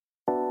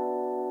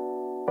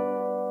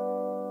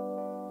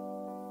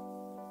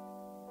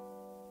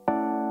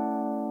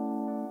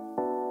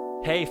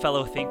Hey,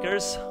 fellow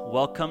thinkers.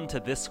 Welcome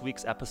to this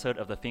week's episode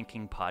of the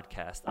Thinking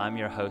Podcast. I'm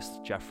your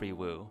host, Jeffrey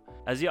Wu.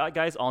 As you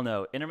guys all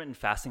know, intermittent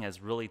fasting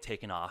has really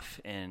taken off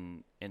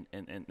in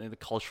the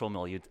cultural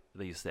milieu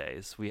these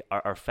days.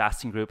 Our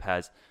fasting group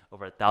has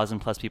over 1,000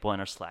 plus people in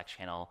our Slack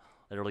channel,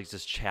 literally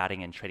just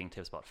chatting and trading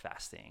tips about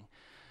fasting.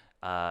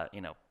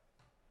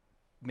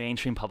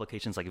 Mainstream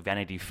publications like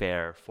Vanity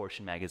Fair,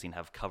 Fortune magazine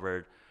have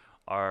covered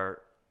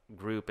our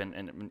group and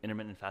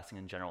intermittent fasting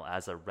in general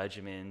as a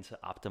regimen to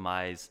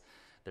optimize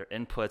their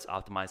inputs,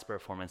 optimize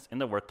performance in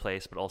the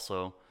workplace, but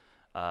also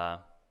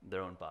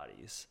their own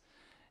bodies.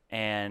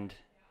 And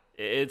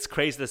it's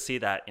crazy to see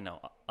that,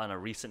 on a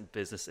recent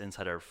Business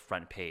Insider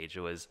front page, it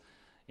was,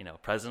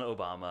 President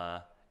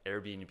Obama,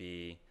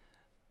 Airbnb,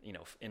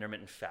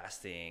 intermittent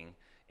fasting,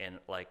 and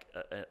like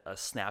a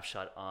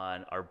snapshot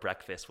on our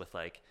breakfast with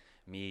like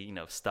me,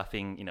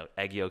 stuffing,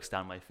 egg yolks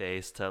down my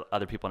face to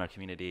other people in our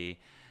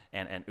community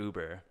and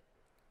Uber.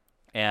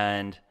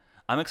 And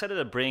I'm excited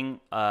to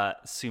bring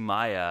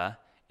Sumaya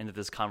into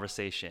this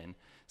conversation.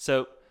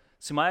 So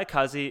Sumaya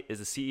Kazi is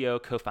the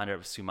CEO, co-founder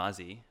of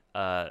Sumazi,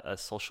 a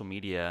social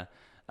media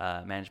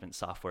management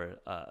software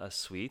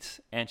suite.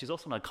 And she's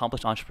also an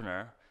accomplished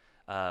entrepreneur,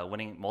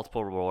 winning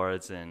multiple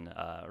awards and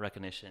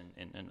recognition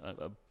in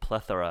a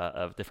plethora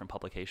of different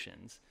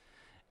publications.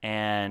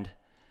 And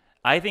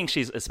I think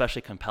she's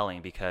especially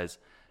compelling because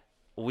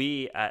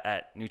we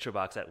at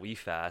NutriBox, at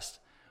WeFast,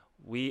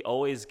 we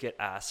always get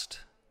asked,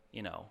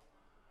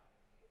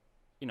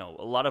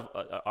 a lot of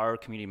our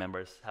community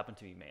members happen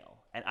to be male.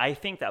 And I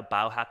think that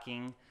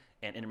biohacking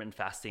and intermittent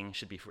fasting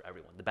should be for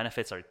everyone. The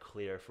benefits are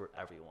clear for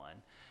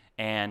everyone.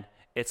 And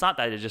it's not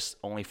that it's just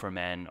only for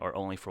men or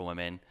only for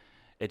women.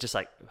 It's just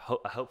like,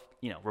 I hope,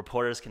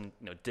 reporters can,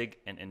 dig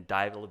and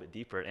dive a little bit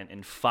deeper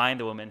and find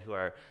the women who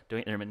are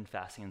doing intermittent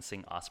fasting and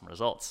seeing awesome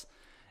results.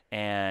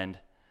 And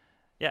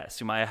yeah,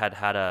 Sumaya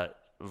had a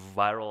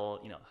viral,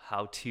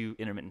 how-to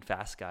intermittent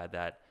fast guide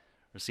that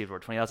received over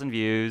 20,000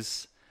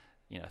 views,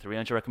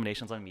 300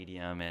 recommendations on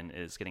Medium, and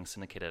is getting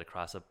syndicated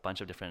across a bunch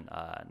of different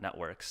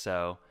networks.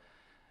 So,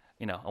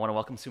 I want to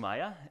welcome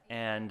Sumaya,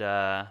 and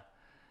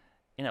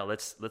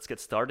let's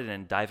get started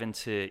and dive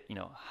into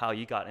how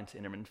you got into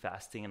intermittent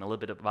fasting and a little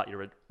bit about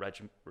your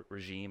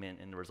regime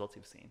and the results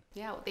you've seen.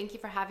 Yeah, well, thank you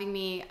for having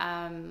me.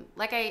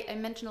 Like I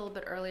mentioned a little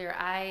bit earlier,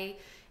 I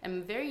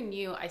am very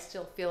new, I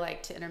still feel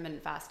like, to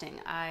intermittent fasting.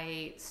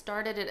 I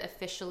started it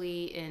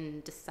officially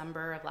in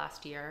December of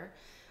last year.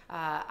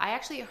 I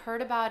actually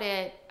heard about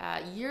it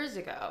years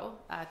ago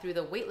through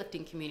the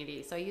weightlifting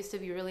community. So I used to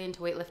be really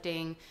into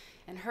weightlifting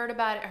and heard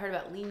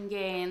about lean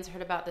gains,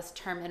 heard about this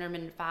term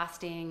intermittent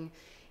fasting.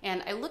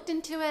 And I looked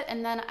into it,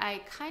 and then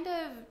I kind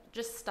of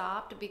just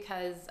stopped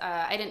because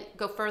I didn't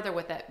go further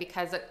with it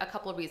because a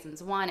couple of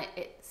reasons. One,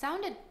 it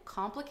sounded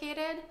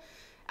complicated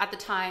at the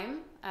time.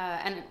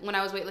 And when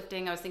I was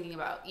weightlifting, I was thinking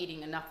about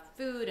eating enough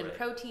food and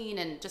protein,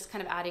 and just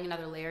kind of adding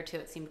another layer to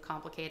it seemed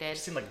complicated. It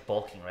seemed like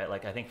bulking, right?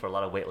 Like I think for a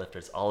lot of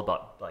weightlifters, all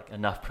about like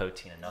enough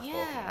protein, enough bulking.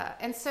 Yeah,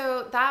 and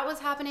so that was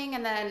happening,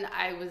 and then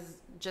I was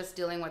just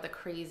dealing with a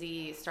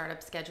crazy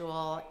startup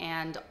schedule.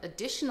 And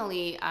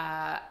additionally,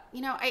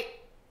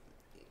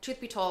 truth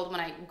be told,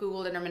 when I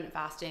Googled intermittent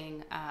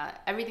fasting,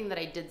 everything that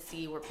I did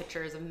see were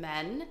pictures of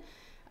men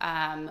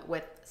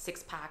with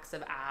 6 packs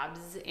of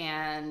abs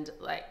and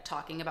like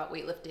talking about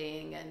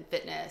weightlifting and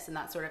fitness and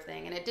that sort of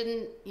thing. And it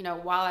didn't,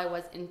 while I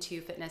was into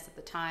fitness at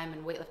the time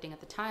and weightlifting at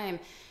the time,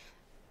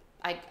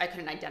 I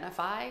couldn't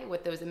identify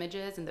with those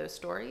images and those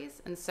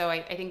stories. And so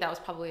I think that was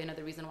probably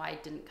another reason why I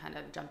didn't kind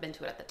of jump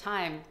into it at the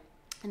time.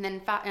 And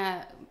then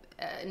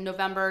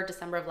November,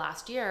 December of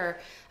last year,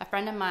 a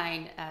friend of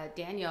mine,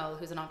 Daniel,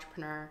 who's an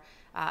entrepreneur,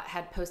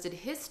 had posted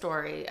his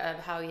story of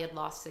how he had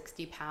lost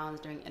 60 pounds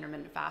during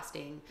intermittent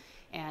fasting.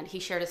 And he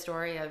shared a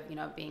story of,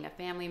 being a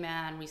family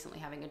man, recently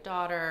having a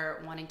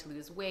daughter, wanting to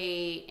lose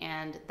weight.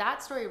 And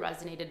that story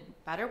resonated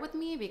better with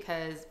me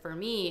because for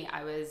me,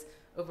 I was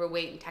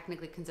overweight and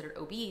technically considered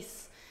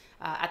obese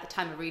at the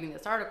time of reading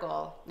this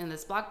article in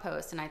this blog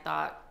post. And I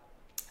thought,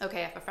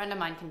 okay, if a friend of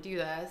mine can do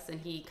this and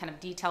he kind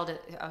of detailed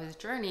his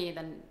journey,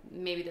 then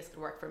maybe this could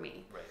work for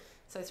me. Right.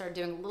 So I started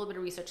doing a little bit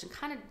of research and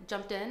kind of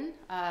jumped in,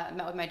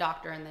 met with my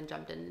doctor, and then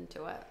jumped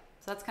into it.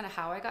 So that's kind of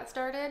how I got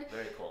started.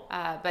 Very cool.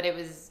 But it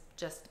was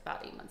just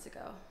about 8 months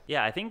ago.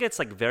 Yeah, I think it's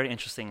like very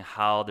interesting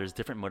how there's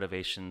different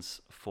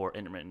motivations for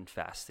intermittent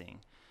fasting.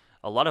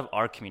 A lot of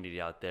our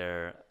community out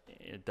there,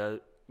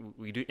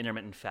 we do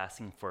intermittent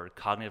fasting for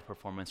cognitive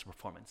performance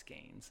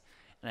gains.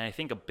 And I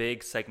think a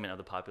big segment of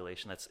the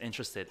population that's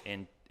interested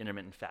in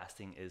intermittent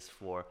fasting is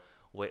for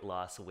weight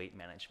loss, weight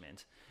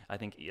management. I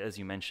think, as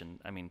you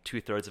mentioned,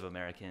 2/3 of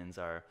Americans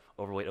are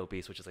overweight,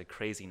 obese, which is a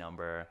crazy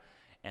number.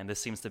 And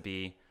this seems to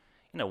be,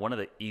 one of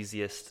the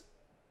easiest,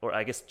 or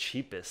I guess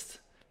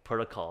cheapest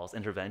protocols,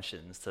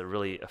 interventions to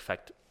really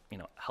affect,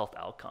 health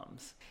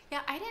outcomes.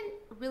 Yeah, I didn't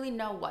really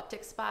know what to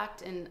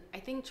expect. And I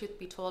think, truth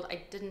be told,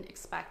 I didn't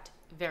expect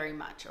very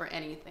much or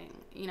anything.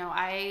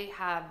 I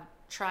have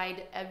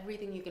tried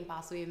everything you can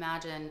possibly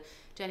imagine.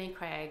 Jenny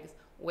Craig's,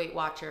 Weight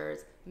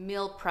Watchers,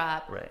 meal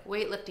prep,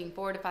 weightlifting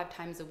 4 to 5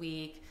 times a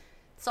week,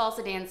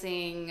 salsa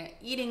dancing,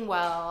 eating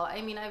well.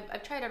 I mean,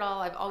 I've tried it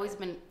all. I've always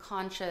been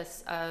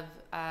conscious of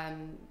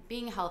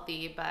being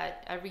healthy,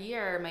 but every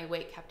year my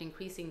weight kept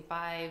increasing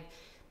 5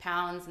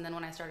 pounds. And then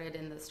when I started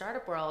in the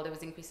startup world, it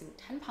was increasing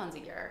 10 pounds a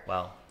year.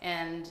 Wow.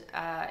 And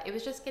it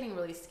was just getting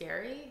really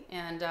scary.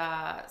 And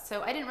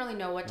so I didn't really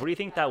know what to What do you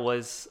think that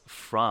was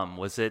from?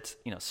 Was it,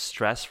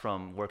 stress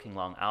from working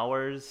long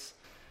hours?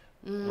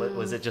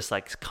 Was it just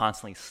like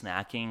constantly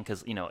snacking?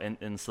 Because,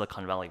 in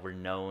Silicon Valley, we're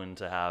known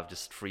to have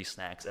just free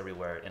snacks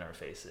everywhere in our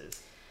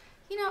faces.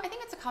 I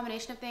think it's a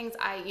combination of things.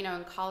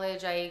 In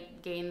college, I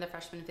gained the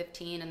freshman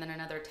 15 and then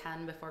another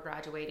 10 before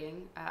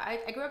graduating. I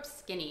grew up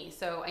skinny,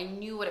 so I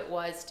knew what it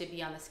was to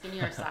be on the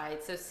skinnier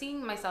side. So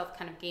seeing myself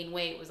kind of gain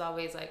weight was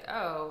always like,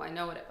 oh, I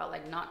know what it felt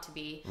like not to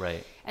be.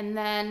 Right. And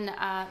then,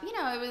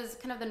 it was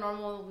kind of the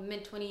normal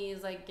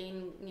mid-20s, like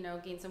gain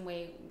some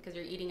weight because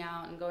you're eating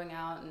out and going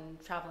out and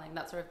traveling,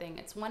 that sort of thing.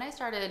 It's when I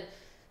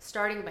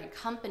starting my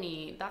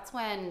company, that's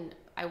when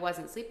I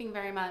wasn't sleeping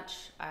very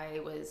much. I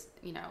was,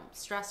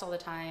 stressed all the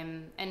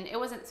time. And it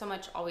wasn't so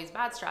much always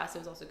bad stress. It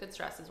was also good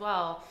stress as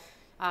well.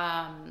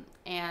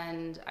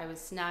 And I was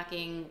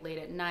snacking late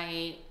at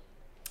night.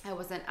 I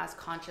wasn't as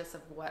conscious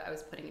of what I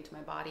was putting into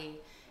my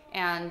body.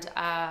 And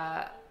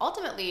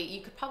ultimately,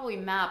 you could probably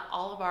map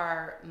all of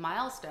our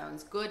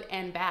milestones, good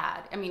and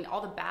bad. I mean,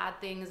 all the bad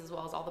things as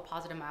well as all the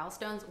positive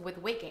milestones with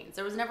weight gains.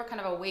 There was never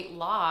kind of a weight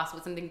loss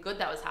with something good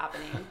that was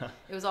happening.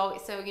 It was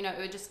always, so, it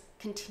would just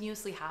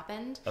continuously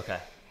happened. Okay.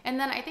 And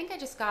then I think I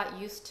just got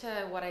used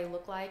to what I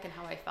looked like and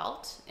how I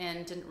felt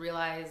and didn't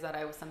realize that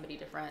I was somebody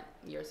different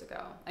years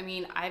ago. I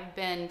mean, I've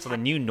been... So the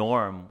new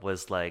norm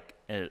was like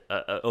an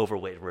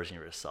overweight version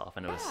of yourself.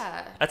 And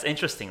that's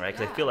interesting, right?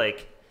 Because I feel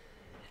like,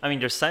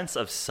 your sense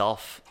of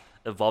self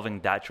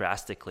evolving that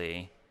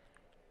drastically,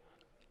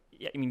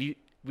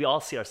 we all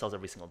see ourselves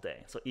every single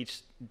day. So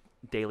each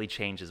daily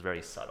change is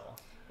very subtle.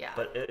 Yeah.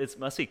 But it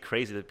must be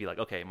crazy to be like,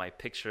 okay, my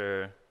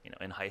picture,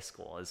 in high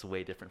school is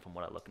way different from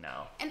what I look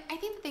now. And I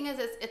think the thing is,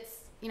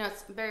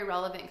 it's very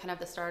relevant in kind of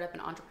the startup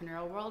and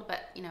entrepreneurial world.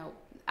 But,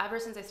 ever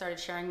since I started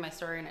sharing my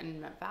story in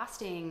intermittent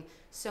fasting,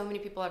 so many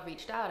people have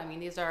reached out. I mean,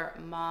 these are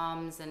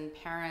moms and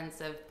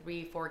parents of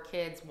 3-4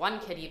 kids, 1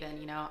 kid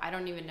even, I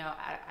don't even know.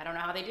 I don't know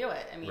how they do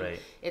it. I mean, right.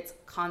 It's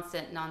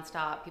constant,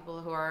 nonstop.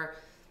 People who are,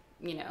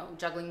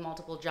 juggling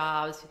multiple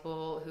jobs,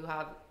 people who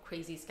have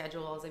crazy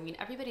schedules. I mean,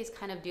 everybody's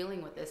kind of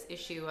dealing with this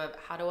issue of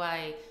how do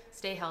I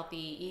stay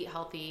healthy, eat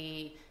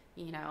healthy,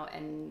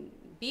 and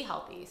be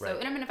healthy. So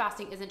intermittent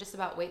fasting isn't just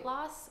about weight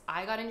loss.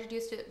 I got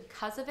introduced to it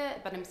because of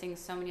it, but I'm seeing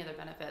so many other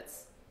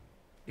benefits.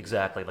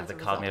 Exactly, like the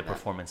cognitive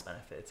performance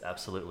benefits.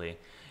 Absolutely.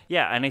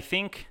 Yeah, and I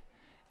think,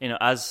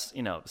 as,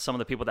 some of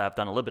the people that have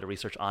done a little bit of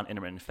research on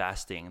intermittent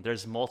fasting,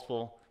 there's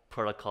multiple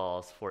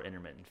protocols for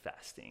intermittent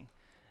fasting.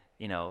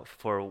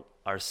 For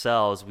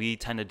ourselves, we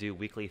tend to do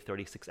weekly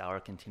 36-hour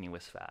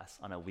continuous fast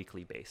on a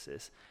weekly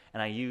basis.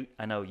 And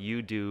I know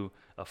you do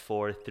a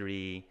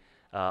 4-3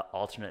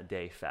 alternate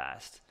day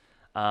fast.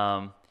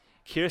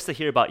 Curious to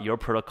hear about your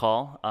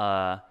protocol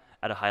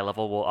at a high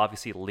level. We'll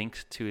obviously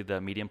link to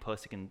the Medium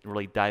post. You can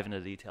really dive into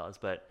the details.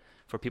 But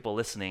for people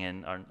listening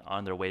and are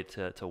on their way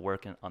to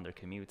work and on their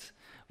commutes,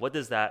 what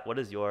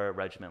does your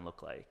regimen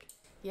look like?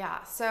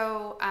 Yeah.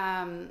 So,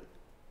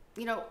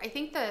 I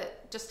think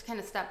that just to kind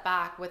of step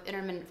back with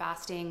intermittent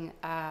fasting,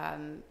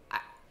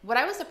 what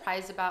I was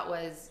surprised about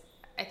was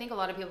I think a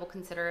lot of people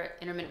consider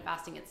intermittent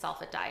fasting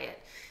itself a diet.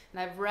 And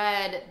I've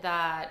read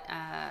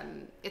that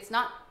it's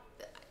not,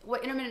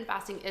 what intermittent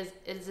fasting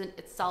isn't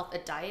itself a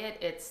diet.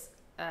 It's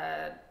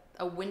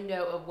a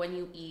window of when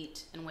you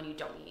eat and when you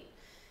don't eat.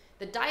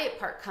 The diet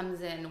part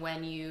comes in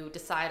when you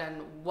decide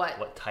on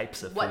what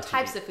types of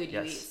food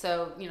you eat.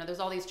 So, there's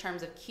all these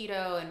terms of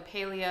keto and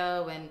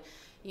paleo and,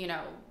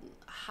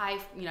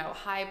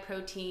 high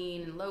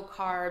protein and low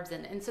carbs.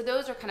 And so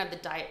those are kind of the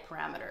diet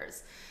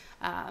parameters.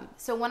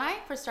 So when I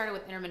first started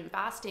with intermittent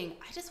fasting,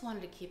 I just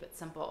wanted to keep it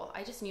simple.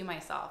 I just knew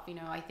myself,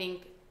 I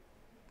think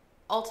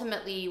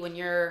ultimately when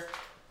you're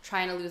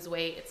trying to lose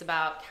weight, it's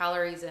about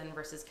calories in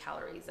versus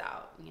calories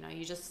out.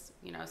 You just,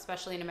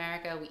 especially in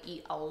America, we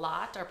eat a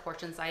lot. Our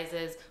portion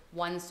sizes,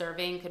 1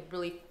 serving could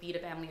really feed a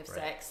family of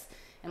 6,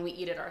 and we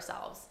eat it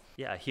ourselves.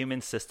 Yeah, a human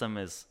system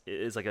is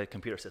like a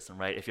computer system,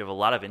 right? If you have a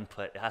lot of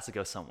input, it has to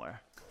go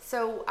somewhere.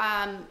 So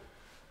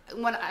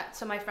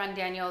so my friend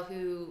Daniel,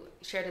 who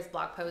shared his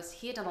blog post,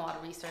 he had done a lot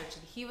of research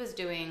and he was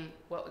doing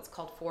what was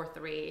called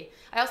 4-3.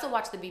 I also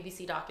watched the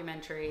BBC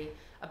documentary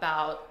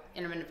about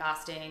intermittent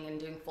fasting and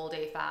doing full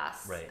day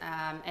fasts. Right.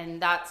 And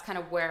that's kind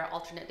of where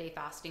alternate day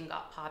fasting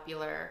got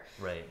popular.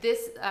 Right.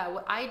 This,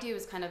 what I do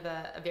is kind of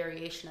a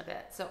variation of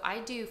it. So I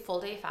do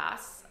full day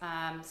fasts.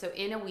 So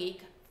in a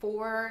week,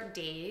 4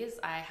 days,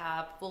 I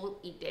have full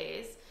eat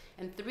days,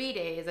 and 3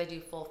 days I do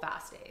full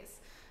fast days.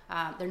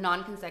 They're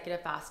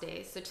non-consecutive fast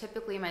days. So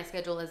typically my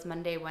schedule is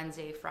Monday,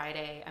 Wednesday,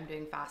 Friday, I'm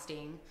doing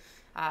fasting.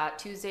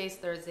 Tuesdays,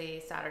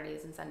 Thursdays,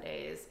 Saturdays, and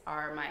Sundays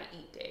are my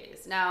eat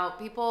days. Now,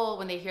 people,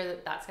 when they hear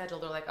that schedule,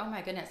 they're like, oh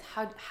my goodness,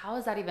 how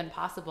is that even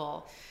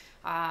possible?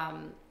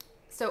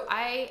 So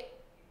I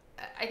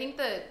think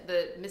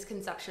the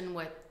misconception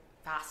with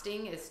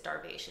fasting is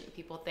starvation.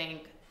 People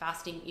think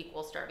fasting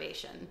equals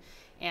starvation.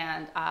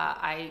 And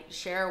I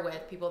share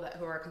with people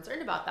who are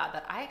concerned about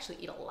that I actually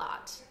eat a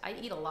lot. I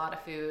eat a lot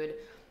of food.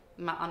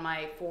 On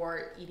my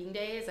 4 eating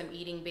days, I'm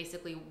eating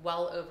basically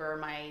well over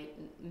my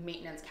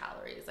maintenance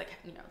calories, like,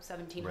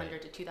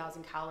 1,700 to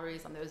 2,000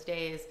 calories on those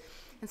days.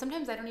 And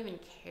sometimes I don't even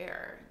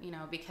care,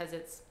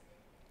 because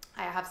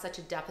I have such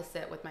a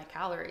deficit with my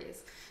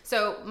calories.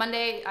 So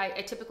Monday,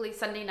 I typically,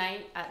 Sunday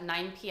night at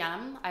 9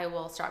 p.m., I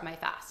will start my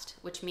fast,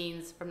 which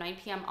means from 9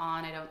 p.m.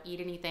 on, I don't eat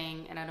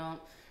anything and I don't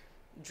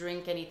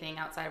drink anything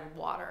outside of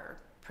water,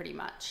 pretty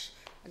much.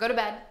 I go to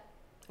bed,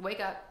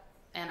 wake up,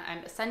 and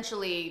I'm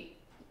essentially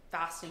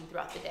fasting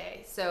throughout the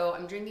day. So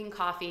I'm drinking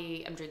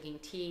coffee, I'm drinking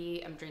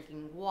tea, I'm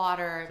drinking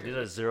water. So these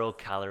are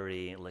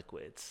 0-calorie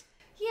liquids.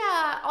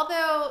 Yeah,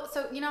 although,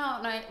 so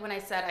when I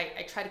said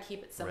I try to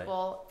keep it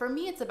simple, right. For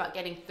me it's about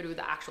getting through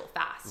the actual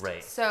fast.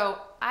 Right. So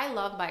I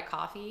love my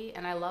coffee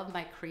and I love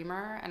my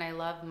creamer and I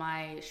love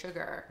my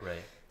sugar.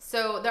 Right.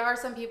 So there are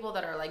some people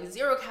that are like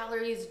 0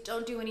 calories,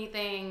 don't do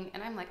anything,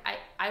 and I'm like,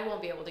 I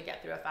won't be able to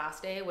get through a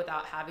fast day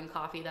without having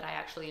coffee that I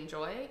actually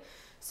enjoy.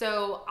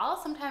 So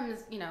I'll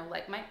sometimes,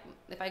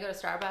 if I go to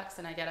Starbucks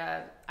and I get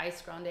a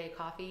iced grande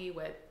coffee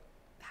with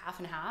half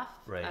and half,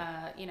 right.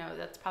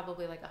 That's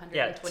probably like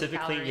 120 typically,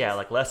 calories. Yeah,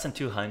 like less than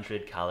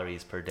 200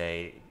 calories per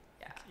day,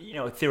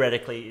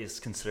 theoretically is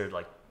considered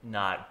like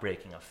not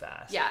breaking a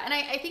fast. Yeah, and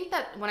I think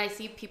that when I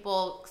see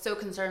people so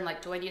concerned,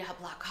 like, do I need to have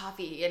black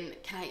coffee and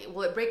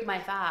will it break my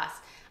fast?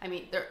 I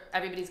mean,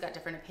 everybody's got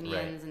different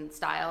opinions and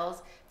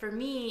styles. For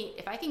me,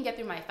 if I can get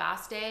through my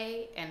fast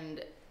day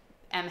and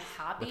am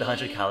happy with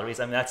 100 calories,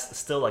 I mean, that's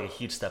still like a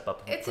huge step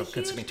up from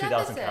consuming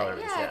 2,000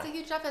 calories. Yeah, it's a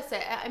huge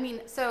deficit. I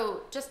mean,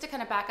 so just to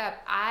kind of back up,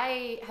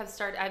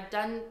 I've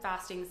done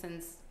fasting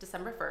since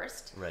December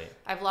 1st. Right.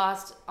 I've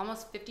lost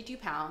almost 52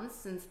 pounds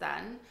since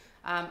then.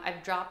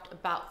 I've dropped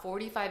about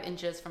 45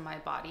 inches from my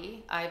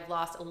body. I've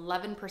lost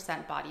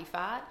 11% body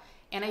fat.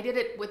 And I did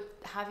it with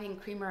having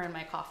creamer in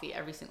my coffee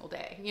every single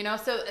day,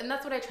 So, and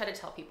that's what I try to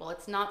tell people.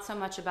 It's not so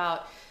much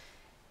about,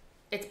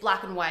 it's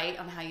black and white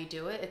on how you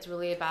do it. It's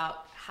really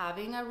about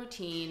having a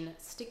routine,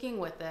 sticking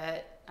with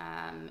it,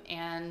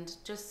 and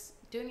just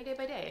doing it day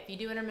by day. If you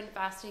do intermittent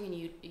fasting and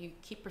you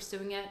keep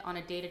pursuing it on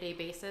a day-to-day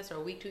basis or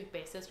a week-to-week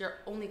basis, you're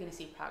only going to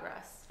see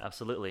progress.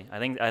 Absolutely. I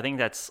think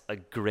that's a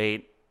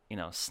great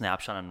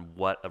snapshot on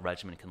what a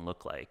regimen can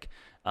look like.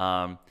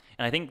 And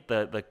I think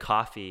the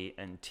coffee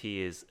and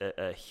tea is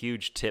a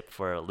huge tip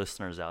for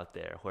listeners out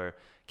there, where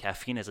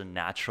caffeine is a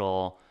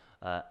natural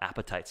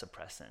appetite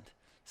suppressant.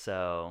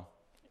 So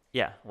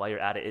yeah, while you're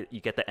at it,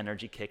 you get the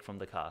energy kick from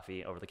the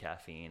coffee over the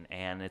caffeine,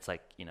 and it's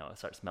like, it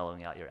starts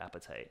mellowing out your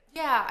appetite.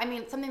 Yeah, I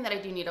mean, something that I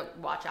do need to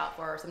watch out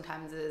for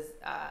sometimes is,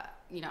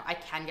 I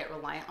can get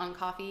reliant on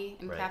coffee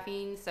and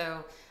caffeine,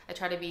 so I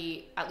try to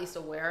be at least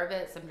aware of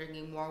it. So I'm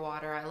drinking more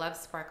water. I love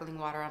sparkling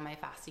water on my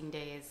fasting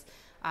days.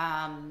 So,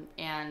 I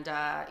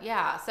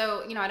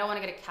don't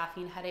want to get a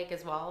caffeine headache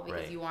as well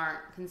because you aren't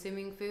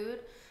consuming food.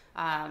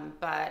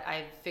 But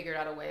I've figured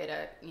out a way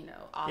to,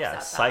 offset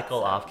that.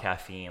 Cycle off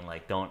caffeine.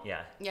 Like, don't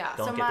get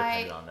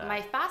dependent on that.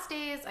 My fast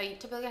days, I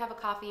typically have a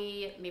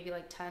coffee, maybe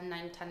like 10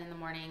 in the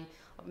morning,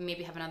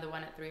 maybe have another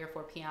one at 3 or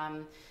 4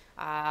 p.m.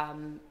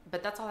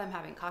 But that's all I'm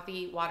having: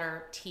 coffee,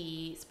 water,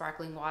 tea,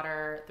 sparkling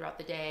water throughout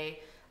the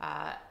day.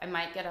 I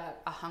might get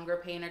a hunger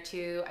pain or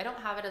two. I don't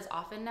have it as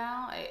often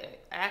now. I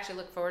actually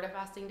look forward to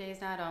fasting days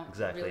now. I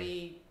don't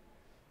really.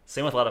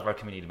 Same with a lot of our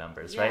community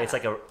members, right? It's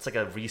like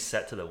a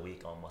reset to the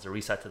week, almost a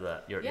reset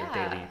to your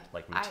daily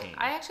routine.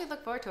 I actually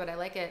look forward to it. I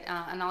like it,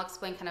 and I'll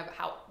explain kind of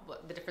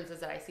what the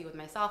differences that I see with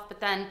myself. But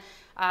then,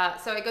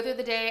 so I go through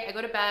the day, I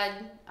go to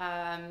bed,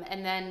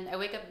 and then I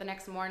wake up the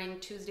next morning,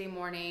 Tuesday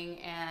morning,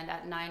 and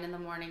at 9 in the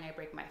morning I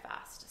break my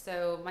fast.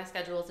 So my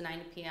schedule is 9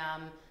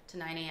 p.m. to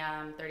 9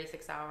 a.m.,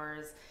 36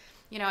 hours.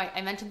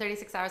 I mentioned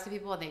 36 hours to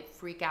people and they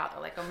freak out.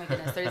 They're like, oh my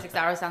goodness, 36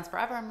 hours sounds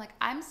forever. I'm like,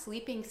 I'm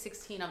sleeping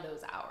 16 of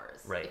those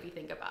hours, if you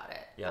think about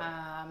it. Yep.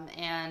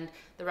 And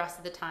the rest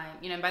of the time,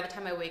 by the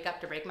time I wake up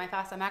to break my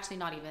fast, I'm actually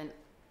not even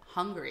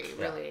hungry,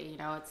 really.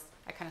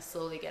 I kind of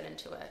slowly get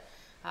into it.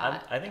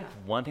 I think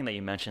one thing that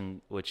you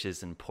mentioned, which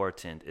is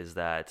important, is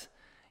that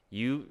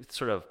you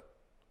sort of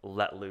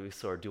let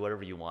loose or do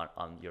whatever you want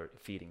on your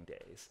feeding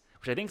days,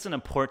 which I think is an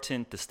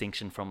important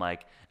distinction from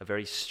like a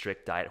very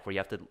strict diet where you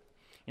have to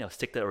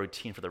stick to a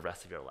routine for the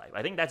rest of your life.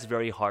 I think that's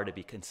very hard to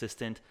be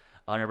consistent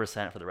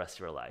 100% for the rest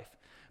of your life.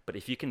 But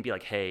if you can be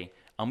like, hey,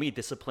 I'm going to be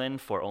disciplined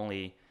for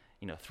only,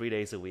 3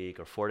 days a week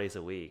or 4 days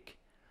a week,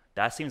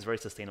 that seems very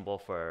sustainable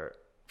for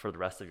the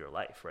rest of your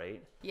life,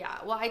 right? Yeah,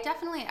 well, I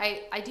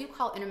do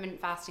call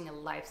intermittent fasting a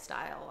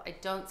lifestyle. I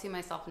don't see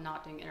myself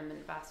not doing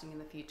intermittent fasting in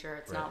the future.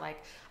 It's not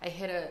like I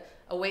hit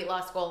a weight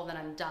loss goal, then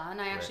I'm done.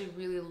 I actually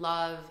really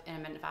love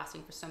intermittent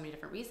fasting for so many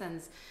different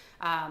reasons.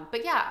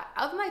 But yeah,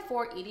 of my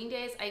 4 eating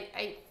days,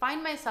 I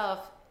find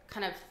myself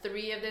kind of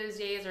 3 of those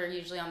days are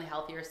usually on the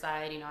healthier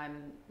side.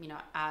 I'm,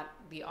 at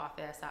the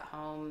office, at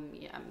home,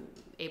 I'm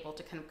able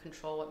to kind of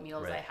control what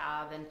meals I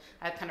have, and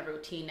I have kind of a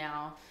routine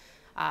now.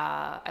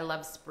 I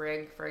love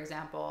sprig, for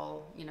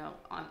example,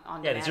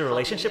 on Yeah, demand does your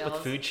relationship with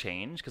meals. food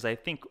change? Because I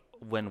think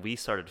when we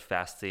started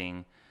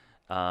fasting,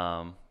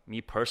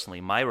 me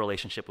personally, my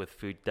relationship with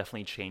food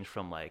definitely changed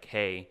from like,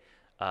 hey,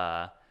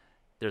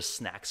 there's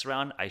snacks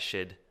around, I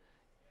should,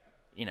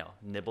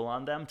 nibble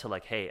on them, to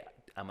like, hey,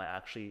 am I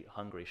actually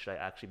hungry? Should I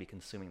actually be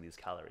consuming these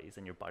calories?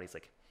 And your body's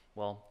like,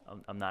 well,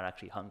 I'm not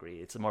actually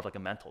hungry. It's more of like a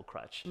mental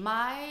crutch.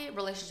 My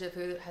relationship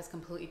with food has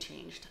completely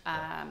changed.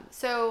 Yeah.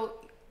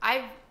 So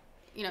I've,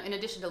 in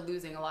addition to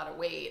losing a lot of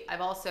weight,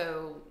 I've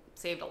also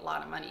saved a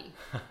lot of money.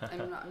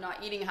 I'm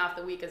not eating half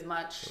the week as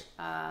much.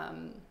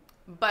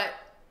 But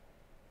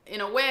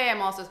in a way,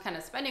 I'm also kind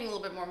of spending a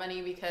little bit more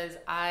money because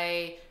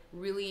I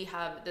really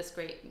have this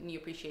great new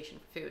appreciation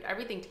for food.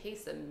 Everything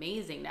tastes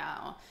amazing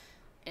now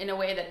in a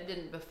way that it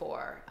didn't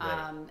before.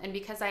 Right. And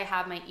because I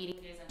have my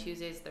eating days on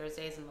Tuesdays,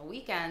 Thursdays, and the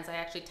weekends, I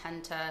actually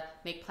tend to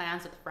make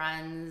plans with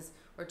friends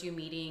or do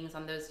meetings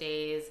on those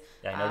days.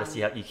 Yeah, I noticed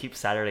you keep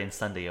Saturday and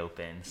Sunday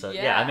open. So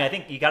Yeah. yeah, I mean, I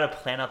think you got to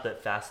plan out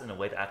that fast in a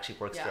way that actually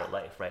works for Yeah. your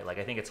life, right? Like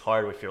I think it's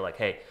hard if you're like,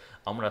 hey,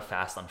 I'm gonna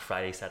fast on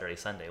Friday, Saturday,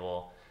 Sunday.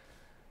 Well,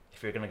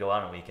 if you're gonna go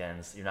out on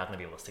weekends, you're not gonna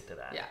be able to stick to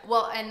that. Yeah.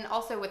 Well, and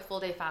also with full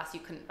day fast,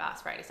 you couldn't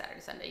fast Friday, Saturday,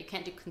 Sunday. You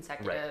can't do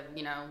consecutive.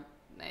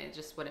 It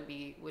just wouldn't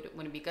be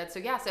good. So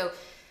yeah. So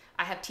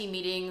I have team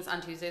meetings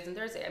on Tuesdays and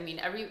Thursdays. I mean,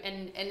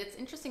 and it's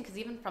interesting because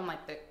even from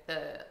like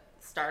the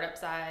startup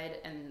side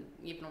and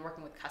even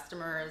working with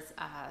customers,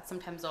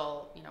 sometimes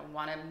I'll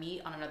want to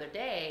meet on another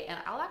day, and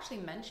I'll actually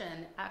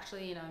mention I'll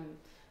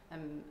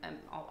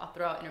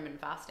throw out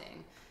intermittent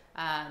fasting.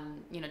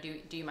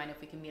 Do you mind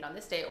if we can meet on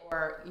this day,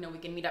 or we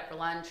can meet up for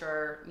lunch,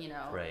 or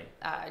Right.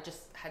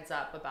 just heads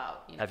up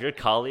about Have your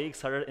colleagues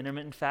started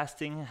intermittent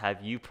fasting?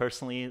 Have you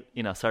personally,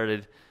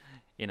 started,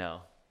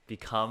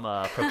 become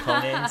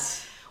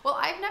proponents? Well,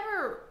 I've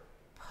never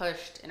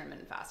pushed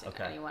intermittent fasting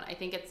Okay. to anyone. I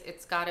think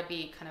it's got to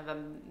be kind of a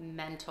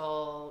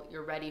mental,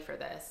 you're ready for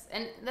this.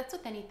 And that's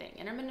with anything.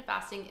 Intermittent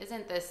fasting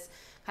isn't this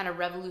kind of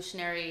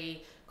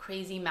revolutionary,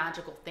 crazy,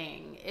 magical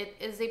thing. It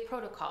is a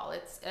protocol.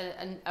 It's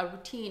a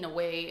routine, a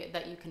way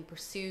that you can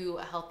pursue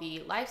a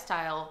healthy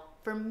lifestyle.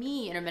 For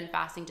me, intermittent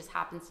fasting just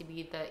happens to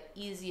be the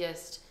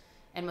easiest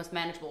and most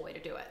manageable way to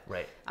do it.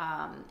 Right.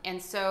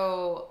 And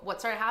so what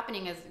started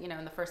happening is,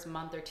 in the first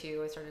month or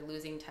two, I started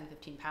losing 10,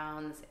 15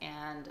 pounds,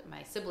 and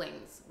my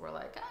siblings were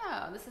like,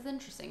 oh, this is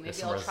interesting.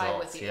 Maybe I'll try it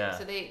with you. Yeah.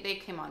 So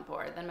they came on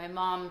board. Then my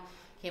mom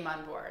came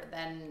on board.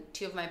 Then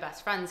two of my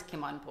best friends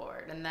came on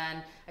board. And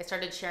then I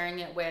started sharing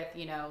it with,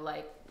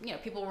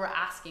 people were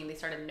asking, they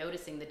started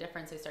noticing the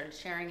difference. They started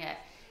sharing it.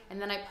 And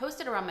then I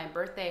posted around my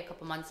birthday a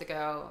couple months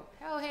ago,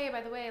 oh, hey,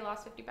 by the way, I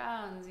lost 50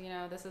 pounds.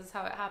 This is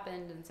how it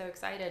happened, and so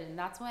excited. And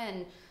that's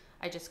when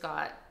I just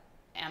got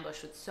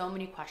ambushed with so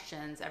many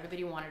questions.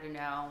 Everybody wanted to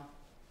know.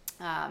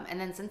 And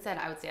then since then,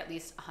 I would say at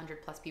least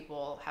 100 plus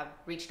people have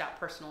reached out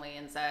personally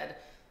and said,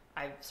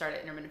 I've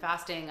started intermittent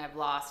fasting. I've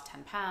lost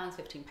 10 pounds,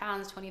 15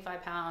 pounds,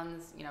 25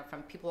 pounds,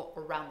 from people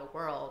around the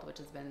world, which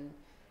has been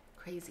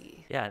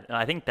crazy. Yeah,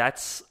 I think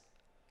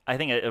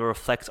it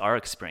reflects our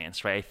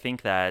experience, right? I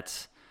think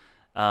that,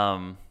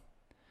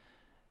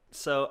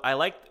 so I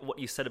liked what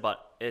you said about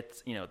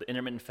it, the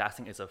intermittent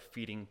fasting is a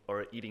feeding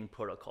or eating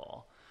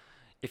protocol.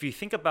 If you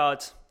think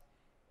about,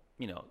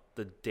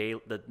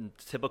 the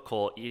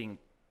typical eating,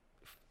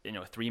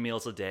 3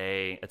 meals a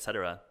day,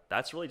 etc.,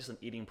 that's really just an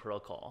eating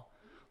protocol.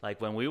 Like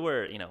when we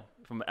were,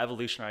 from an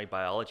evolutionary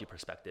biology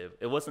perspective,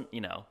 it wasn't,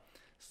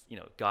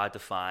 God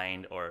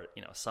defined or,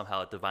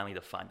 somehow divinely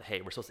defined,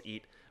 hey, we're supposed to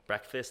eat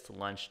breakfast,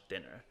 lunch,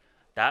 dinner.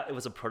 That it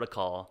was a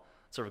protocol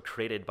sort of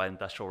created by the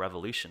Industrial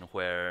Revolution,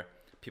 where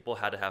people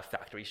had to have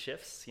factory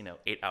shifts,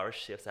 8-hour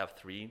shifts, have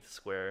 3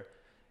 square,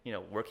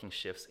 working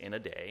shifts in a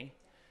day,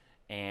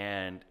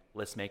 and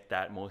let's make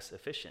that most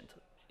efficient.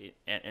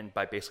 And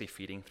by basically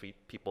feeding 3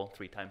 people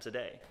 3 times a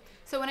day.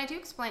 So when I do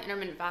explain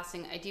intermittent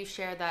fasting, I do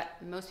share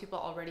that most people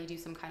already do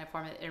some kind of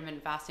form of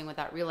intermittent fasting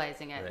without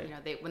realizing it.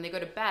 Right. When they go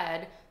to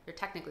bed, they're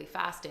technically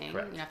fasting.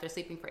 Correct. If they're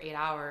sleeping for 8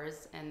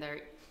 hours and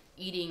they're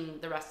eating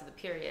the rest of the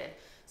period.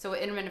 So what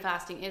intermittent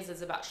fasting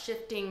is about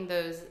shifting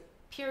those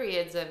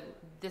periods of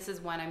this is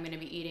when I'm going to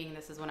be eating,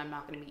 this is when I'm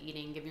not going to be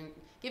eating,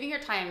 giving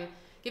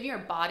your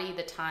body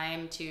the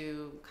time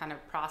to kind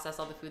of process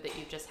all the food that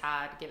you've just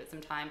had, give it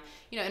some time.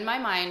 In my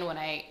mind, when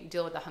I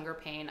deal with the hunger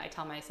pain, I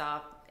tell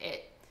myself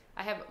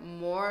I have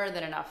more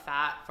than enough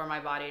fat for my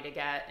body to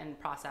get and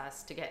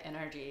process to get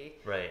energy.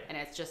 Right. And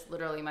it's just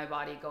literally my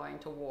body going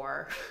to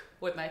war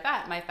with my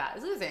fat. My fat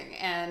is losing.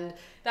 And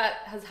that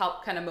has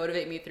helped kind of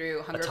motivate me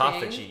through hunger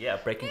Autophagy, pain.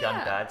 breaking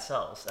down bad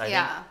cells. I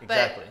think,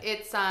 exactly. But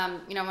it's,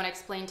 when I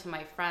explain to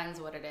my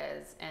friends what it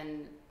is,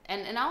 and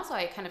also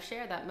I kind of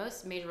share that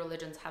most major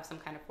religions have some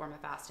kind of form of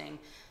fasting.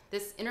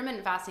 This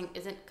intermittent fasting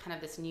isn't kind of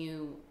this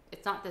new,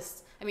 it's not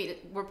this,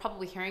 we're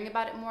probably hearing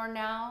about it more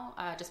now,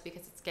 just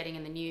because it's getting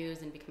in the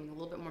news and becoming a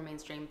little bit more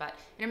mainstream, but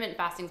intermittent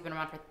fasting's been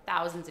around for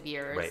thousands of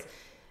years. Right.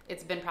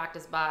 it's been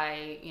practiced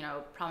by,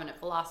 prominent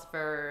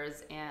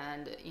philosophers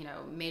and,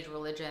 major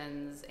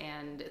religions,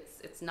 and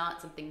it's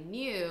not something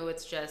new.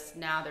 It's just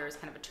now there's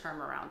kind of a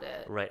term around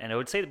it. Right. And I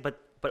would say, but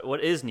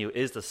what is new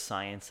is the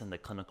science and the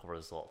clinical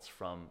results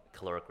from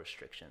caloric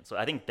restriction. So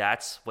I think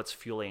that's what's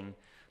fueling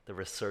the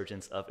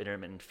resurgence of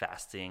intermittent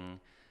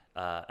fasting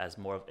as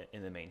more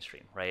in the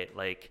mainstream, right?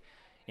 Like,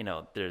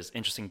 there's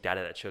interesting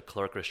data that show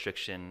caloric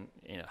restriction,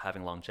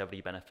 having longevity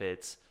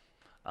benefits,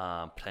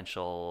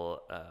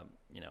 potential,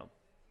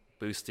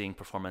 boosting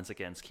performance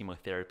against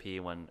chemotherapy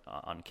when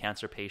on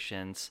cancer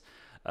patients,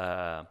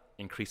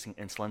 increasing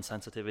insulin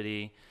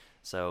sensitivity.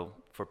 So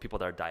for people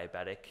that are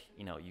diabetic,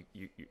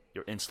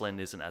 your insulin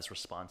isn't as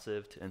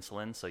responsive to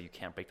insulin, so you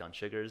can't break down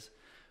sugars.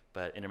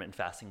 But intermittent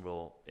fasting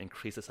will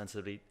increase the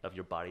sensitivity of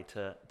your body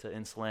to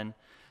insulin.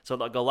 So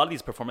like a lot of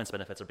these performance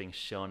benefits are being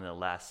shown in the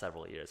last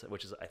several years,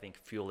 which is, I think,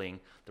 fueling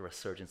the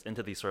resurgence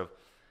into these sort of,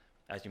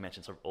 as you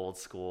mentioned, sort of old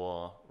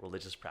school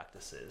religious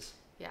practices.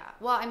 Yeah.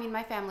 Well, I mean,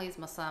 my family is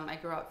Muslim. I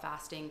grew up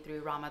fasting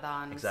through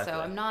Ramadan. Exactly. So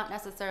I'm not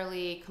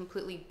necessarily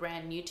completely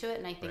brand new to it.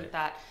 And I think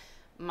that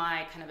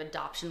my kind of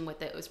adoption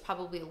with it was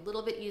probably a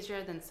little bit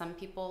easier than some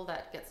people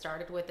that get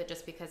started with it,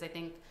 just because I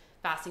think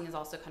fasting is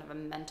also kind of a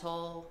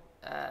mental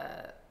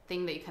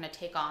thing that you kind of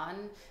take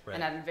on. Right.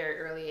 And at a very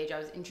early age, I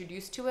was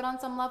introduced to it on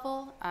some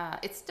level.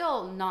 It's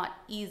still not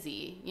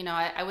easy.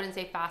 I wouldn't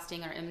say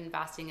fasting or intermittent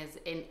fasting is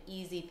an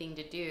easy thing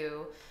to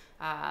do.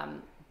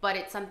 But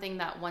it's something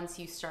that once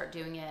you start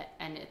doing it,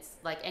 and it's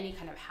like any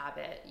kind of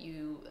habit,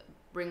 you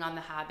bring on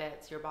the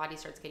habits, your body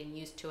starts getting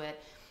used to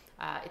it.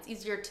 It's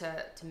easier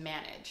to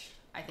manage,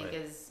 I think,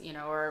 is,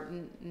 or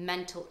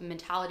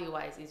mentality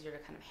wise, easier to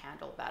kind of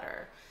handle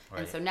better.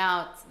 Right. And so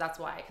now that's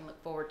why I can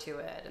look forward to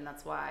it. And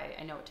that's why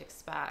I know what to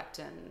expect.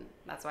 And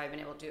that's why I've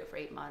been able to do it for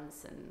 8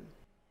 months. And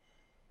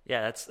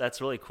yeah,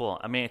 that's really cool.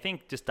 I mean, I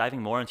think just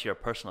diving more into your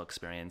personal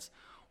experience,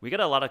 we get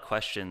a lot of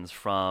questions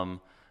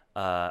from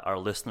our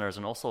listeners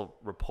and also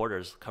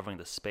reporters covering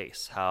the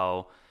space,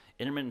 how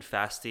intermittent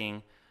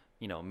fasting,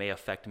 may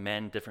affect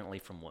men differently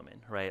from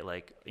women, right?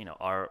 Like,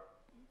 our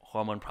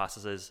hormone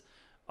processes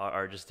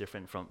are just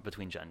different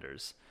between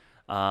genders.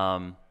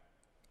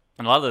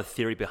 And a lot of the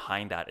theory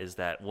behind that is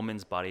that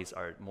women's bodies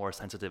are more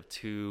sensitive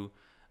to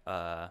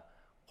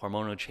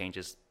hormonal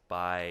changes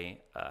by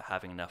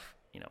having enough,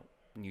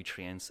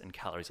 nutrients and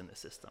calories in the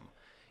system.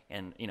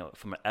 And,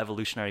 from an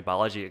evolutionary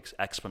biology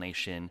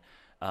explanation,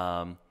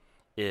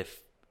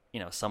 if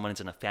someone's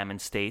in a famine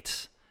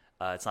state,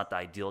 it's not the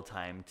ideal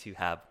time to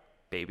have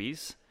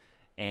babies,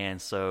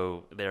 and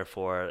so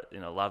therefore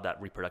a lot of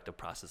that reproductive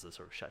process is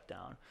sort of shut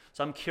down.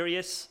 So I'm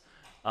curious,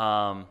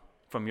 from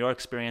your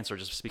experience or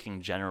just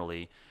speaking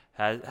generally,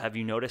 have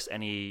you noticed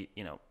any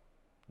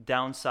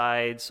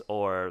downsides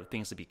or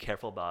things to be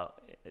careful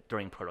about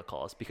during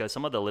protocols? Because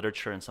some of the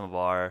literature and some of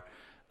our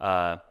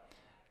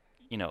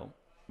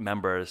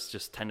members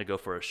just tend to go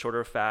for a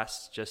shorter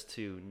fast just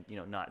to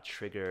not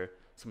trigger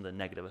some of the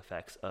negative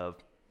effects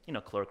of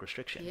caloric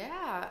restriction.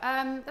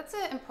 Yeah, that's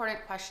an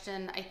important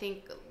question. I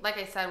think, like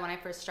I said, when I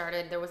first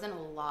started, there wasn't a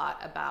lot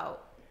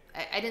about,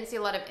 I didn't see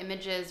a lot of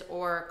images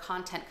or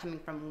content coming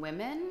from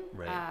women.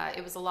 Right.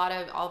 It was a lot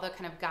of all the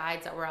kind of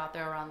guides that were out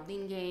there around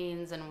lean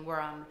gains, and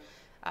were on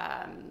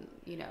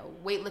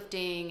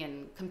weightlifting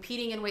and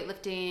competing in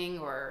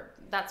weightlifting or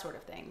that sort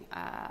of thing.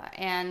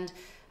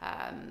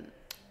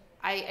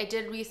 I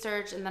did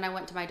research, and then I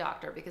went to my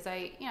doctor because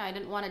I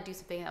didn't want to do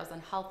something that was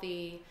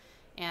unhealthy.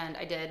 And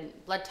I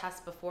did blood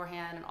tests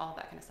beforehand and all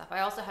that kind of stuff. I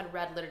also had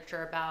read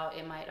literature about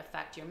it might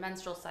affect your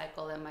menstrual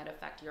cycle. It might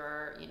affect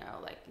your,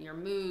 your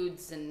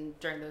moods and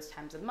during those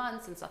times of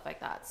months and stuff like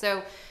that.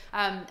 So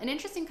an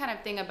interesting kind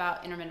of thing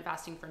about intermittent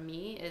fasting for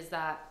me is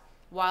that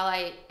while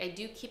I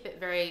do keep it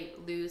very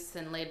loose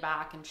and laid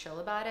back and chill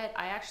about it,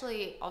 I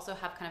actually also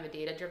have kind of a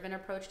data-driven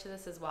approach to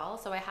this as well.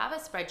 So I have a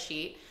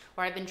spreadsheet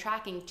where I've been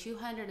tracking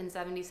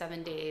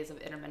 277 days of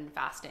intermittent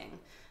fasting.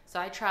 So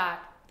I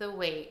track the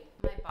weight,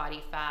 my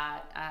body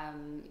fat,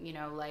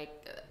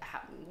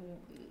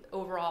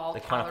 overall the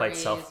calories. quantified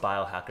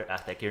self-biohacker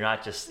ethic. You're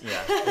not just,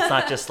 it's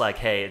not just like,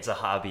 hey, it's a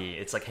hobby.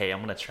 It's like, hey,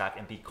 I'm going to track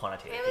and be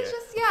quantitative. It was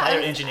here.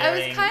 just, Engineering,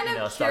 I was kind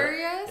of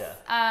curious.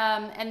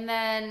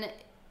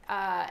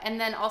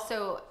 And then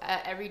also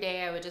every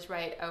day I would just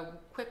write a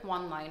quick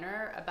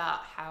one-liner about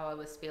how I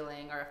was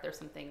feeling, or if there's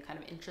something kind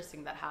of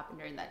interesting that happened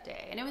during that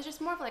day. And it was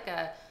just more of like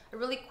a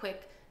really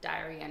quick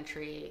diary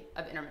entry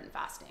of intermittent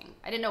fasting.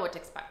 I didn't know what to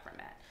expect from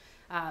it.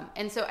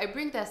 And so I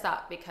bring this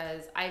up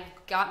because I've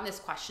gotten this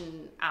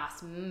question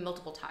asked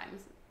multiple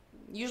times,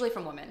 usually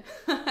from women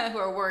who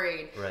are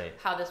worried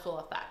how this will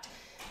affect.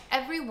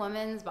 Every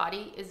woman's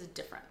body is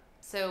different.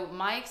 So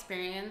my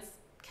experience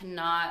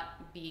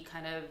cannot be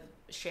kind of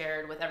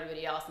shared with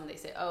everybody else, and they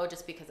say, oh,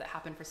 just because it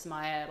happened for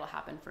Sumaya, it'll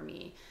happen for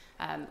me.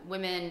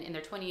 Women in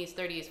their 20s,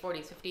 30s,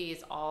 40s,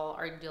 50s all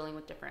are dealing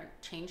with different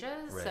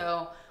changes. Right.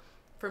 So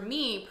for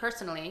me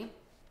personally,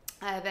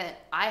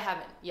 I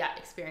haven't yet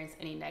experienced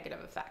any negative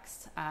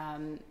effects.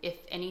 If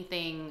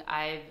anything,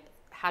 I've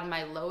had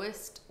my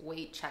lowest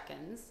weight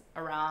check-ins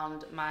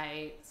around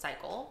my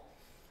cycle.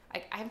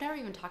 I've never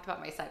even talked about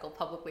my cycle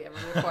publicly ever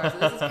before, so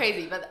this is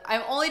crazy. But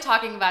I'm only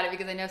talking about it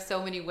because I know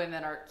so many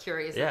women are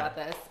curious about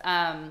this.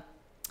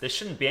 There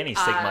shouldn't be any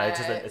stigma.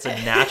 It's a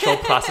natural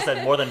process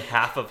that more than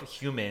half of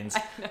humans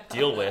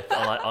deal with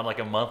on like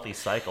a monthly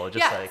cycle.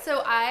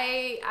 So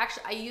I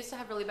used to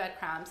have really bad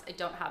cramps. I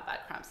don't have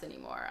bad cramps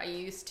anymore. I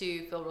used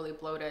to feel really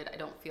bloated. I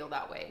don't feel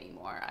that way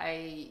anymore.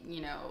 I,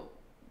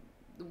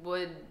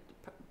 would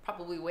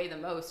probably weigh the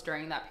most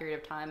during that period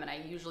of time, and I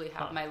usually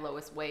have my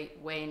lowest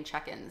weigh-in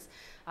check-ins.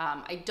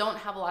 I don't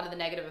have a lot of the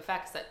negative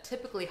effects that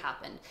typically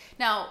happen.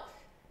 Now,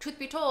 truth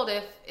be told,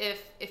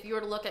 if you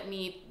were to look at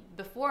me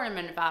before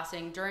intermittent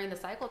fasting, during the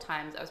cycle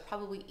times, I was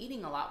probably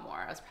eating a lot more.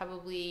 I was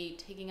probably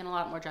taking in a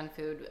lot more junk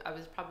food. I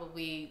was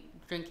probably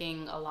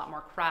drinking a lot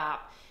more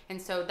crap. And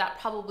so that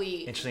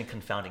probably interesting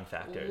confounding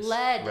factors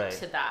led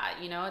to that.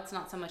 It's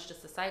not so much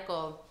just the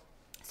cycle.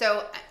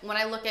 So when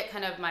I look at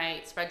kind of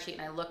my spreadsheet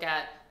and I look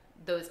at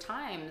those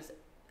times,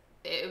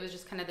 it was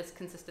just kind of this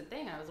consistent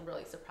thing. I was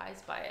really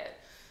surprised by it.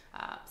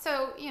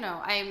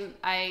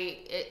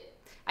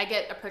 I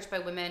get approached by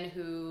women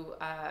who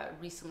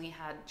recently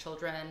had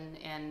children,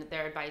 and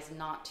they're advised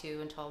not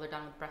to until they're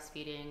done with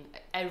breastfeeding.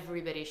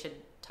 Everybody should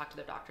talk to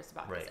their doctors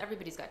about this.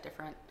 Everybody's got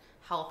different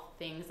health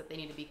things that they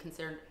need to be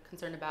concerned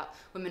about.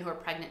 Women who are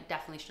pregnant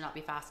definitely should not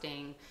be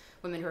fasting.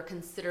 Women who are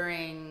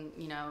considering,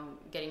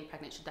 getting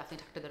pregnant should definitely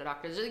talk to their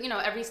doctors.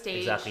 Every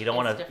stage. Exactly. You don't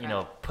want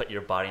to, put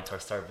your body into a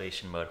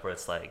starvation mode where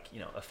it's like,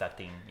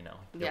 affecting,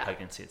 your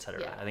pregnancy, et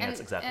cetera. I think that's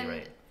exactly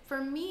right.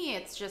 For me,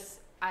 it's just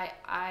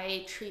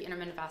I treat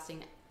intermittent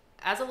fasting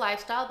as a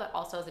lifestyle, but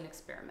also as an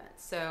experiment.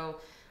 So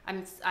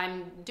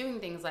I'm doing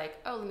things like,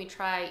 let me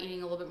try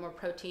eating a little bit more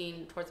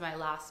protein towards my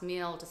last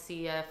meal to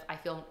see if I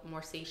feel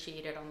more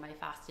satiated on my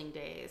fasting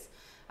days.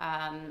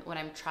 When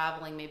I'm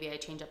traveling, maybe I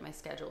change up my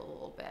schedule a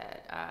little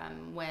bit.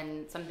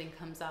 When something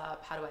comes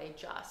up, how do I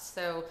adjust?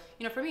 So,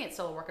 for me, it's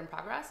still a work in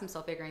progress. I'm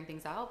still figuring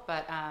things out,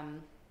 but I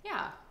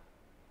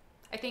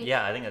think.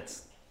 Yeah, I think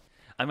it's.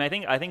 I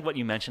think what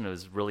you mentioned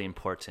was really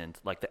important,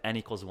 like the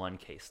N=1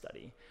 case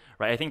study,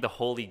 right? I think the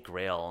holy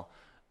grail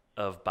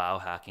of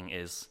biohacking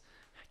is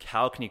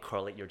how can you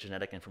correlate your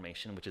genetic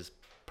information, which is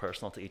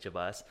personal to each of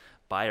us,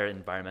 by your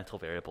environmental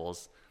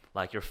variables,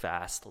 like your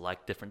fast,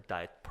 like different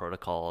diet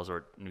protocols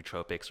or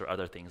nootropics or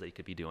other things that you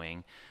could be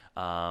doing,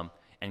 and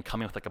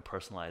coming with like a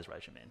personalized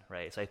regimen,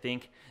 right? So I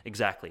think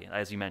exactly,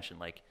 as you mentioned,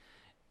 like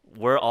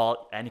we're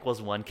all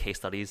N=1 case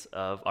studies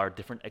of our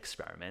different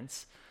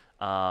experiments.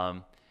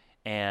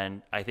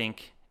 And I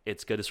think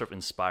it's good to sort of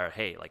inspire,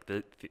 hey, like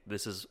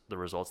this is the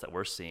results that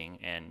we're seeing,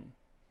 and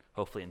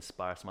hopefully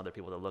inspire some other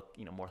people to look,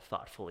 more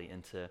thoughtfully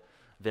into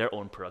their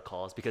own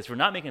protocols. Because if you're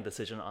not making a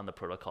decision on the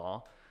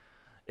protocol,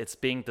 it's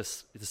being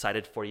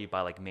decided for you by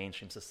like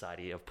mainstream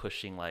society of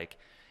pushing like,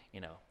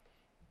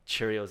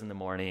 Cheerios in the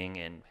morning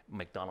and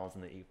McDonald's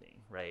in the evening,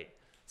 right?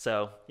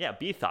 So yeah,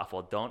 be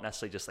thoughtful. Don't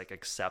necessarily just like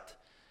accept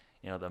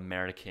the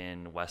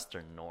American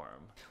Western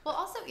norm. Well,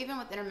 also even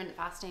with intermittent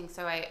fasting,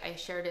 so I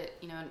shared it,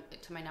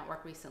 to my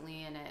network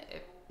recently, and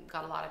it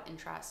got a lot of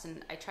interest.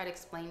 And I try to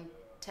explain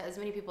to as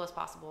many people as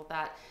possible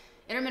that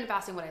intermittent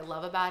fasting, what I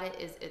love about it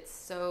is it's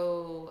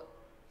so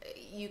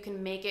you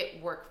can make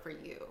it work for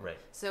you. Right.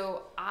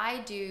 So I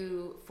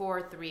do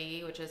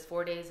 4-3, which is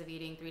 4 days of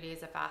eating, 3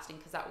 days of fasting,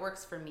 because that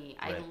works for me.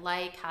 Right. I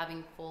like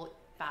having full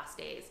fast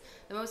days.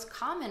 The most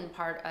common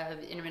part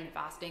of intermittent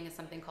fasting is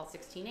something called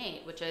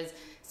 16-8, which is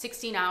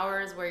 16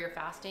 hours where you're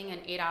fasting, an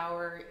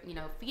 8-hour,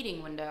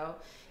 feeding window.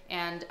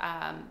 And,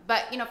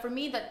 but, for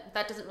me,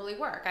 that doesn't really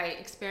work. I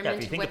experimented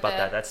with if you think about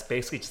that, that's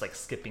basically just like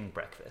skipping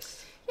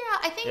breakfast.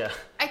 Yeah,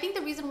 I think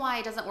the reason why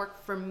it doesn't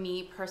work for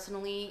me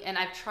personally, and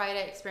I've tried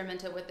to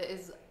experiment with it,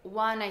 is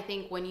one, I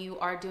think when you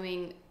are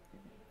doing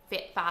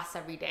fasts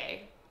every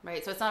day,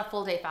 right? So it's not a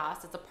full day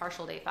fast, it's a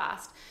partial day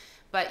fast.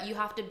 But you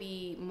have to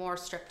be more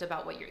strict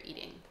about what you're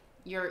eating.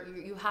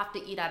 You have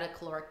to eat at a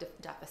caloric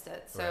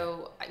deficit.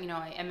 So,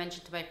 right. I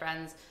mentioned to my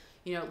friends,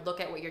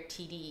 look at what your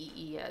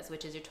TDEE is,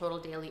 which is your total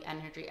daily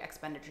energy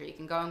expenditure. You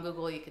can go on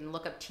Google, you can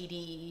look up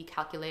TDEE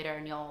calculator,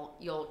 and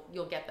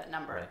you'll get that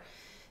number. Right.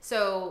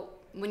 So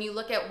when you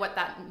look at what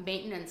that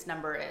maintenance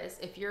number is,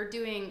 if you're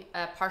doing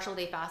a partial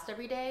day fast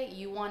every day,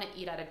 you want to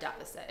eat at a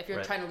deficit if you're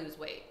right. trying to lose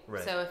weight.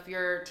 Right. So if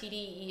your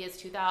TDEE is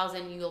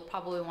 2,000, you'll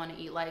probably want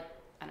to eat like,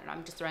 I don't know,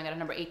 I'm just throwing out a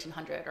number,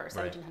 1,800 or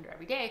 1,700 right.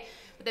 every day.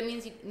 But that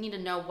means you need to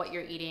know what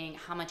you're eating,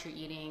 how much you're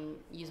eating,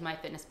 use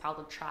MyFitnessPal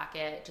to track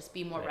it, just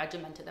be more right.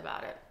 regimented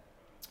about it.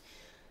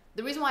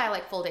 The reason why I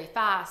like full day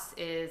fasts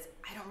is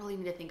I don't really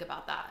need to think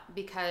about that,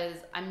 because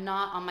I'm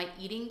not on my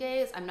eating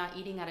days, I'm not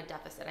eating at a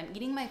deficit. I'm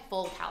eating my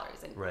full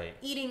calories. I'm right.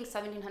 eating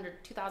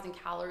 1,700, 2,000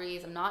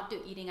 calories. I'm not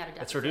eating at a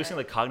deficit. It's reducing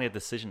the cognitive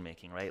decision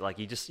making, right? Like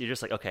you're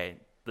just like, okay,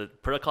 the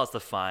protocol is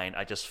defined.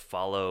 I just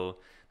follow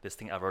this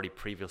thing I've already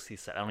previously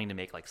said. I don't need to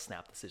make like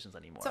snap decisions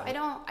anymore. So I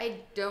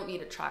don't need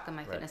to track on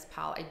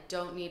MyFitnessPal. I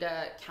don't need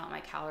to count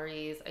my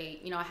calories.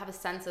 I have a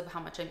sense of how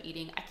much I'm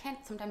eating. I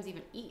can't sometimes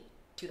even eat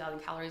 2,000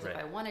 calories right. if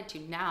I wanted to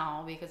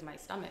now, because my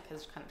stomach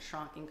has kind of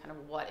shrunk in kind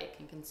of what it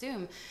can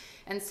consume.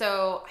 And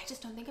so I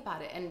just don't think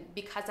about it. And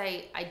because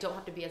I don't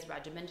have to be as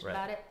regimented right.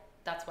 about it,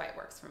 that's why it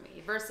works for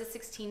me. Versus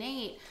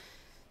 16-8,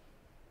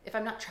 if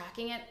I'm not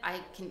tracking it, I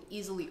can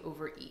easily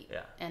overeat.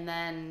 Yeah. And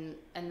then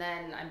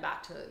I'm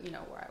back to,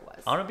 where I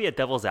was. I want to be a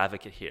devil's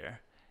advocate here.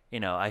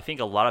 I think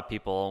a lot of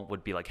people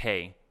would be like,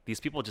 hey, these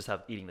people just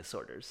have eating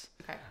disorders.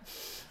 Okay.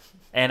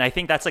 And I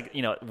think that's like,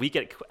 we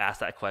get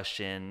asked that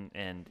question,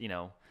 and,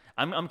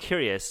 I'm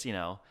curious,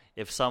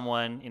 if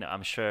someone,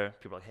 I'm sure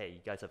people are like, hey,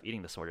 you guys have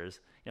eating disorders.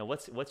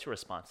 What's your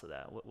response to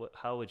that?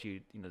 How would you,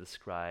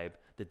 describe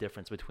the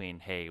difference between,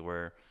 hey,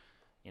 we're,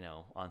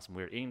 on some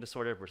weird eating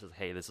disorder versus,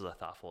 hey, this is a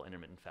thoughtful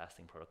intermittent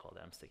fasting protocol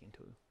that I'm sticking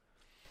to?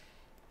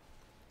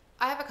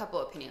 I have a couple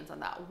opinions on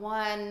that.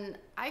 One,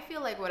 I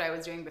feel like what I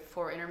was doing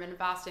before intermittent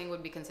fasting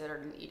would be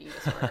considered an eating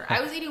disorder.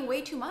 I was eating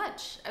way too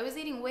much. I was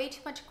eating way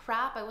too much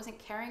crap. I wasn't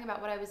caring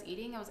about what I was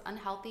eating. I was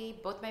unhealthy.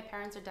 Both my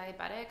parents are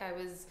diabetic. I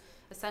was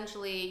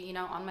essentially,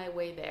 on my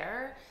way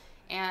there.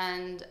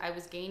 And I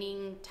was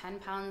gaining 10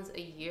 pounds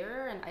a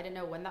year, and I didn't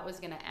know when that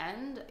was going to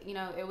end.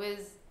 It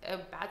was a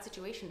bad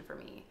situation for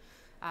me.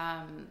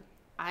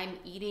 I'm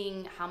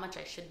eating how much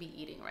I should be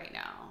eating right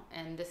now.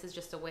 And this is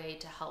just a way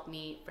to help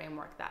me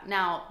framework that.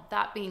 Now,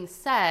 that being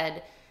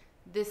said,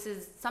 this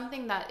is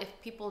something that if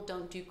people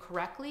don't do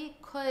correctly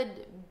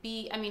could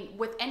be,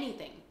 with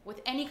anything,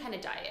 with any kind of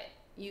diet,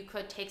 you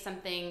could take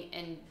something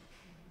and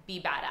be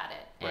bad at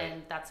it. Right.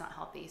 And that's not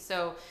healthy.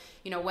 So,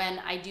 when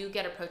I do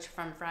get approached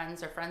from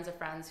friends or friends of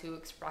friends who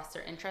express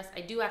their interest,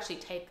 I do actually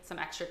take some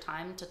extra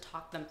time to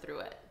talk them through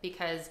it,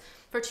 because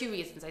for two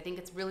reasons. I think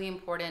it's really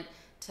important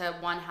to,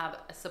 one, have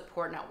a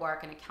support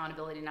network and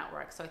accountability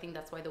network. So I think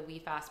that's why the We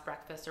Fast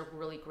breakfasts are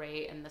really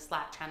great, and the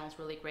Slack channel is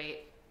really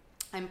great.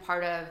 I'm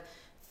part of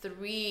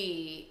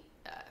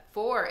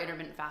 4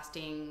 intermittent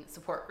fasting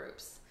support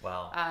groups.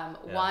 Wow.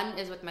 Yeah. One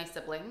is with my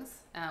siblings.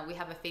 We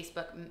have a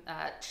Facebook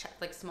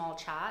small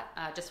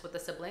chat just with the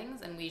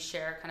siblings, and we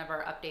share kind of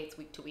our updates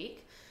week to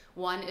week.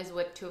 One is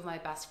with 2 of my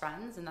best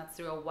friends, and that's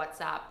through a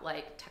WhatsApp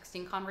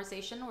texting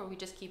conversation where we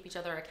just keep each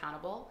other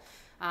accountable.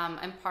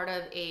 I'm part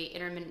of a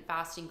intermittent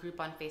fasting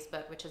group on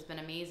Facebook, which has been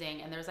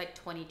amazing. And there's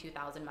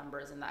 22,000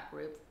 members in that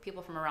group,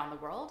 people from around the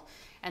world.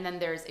 And then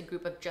there's a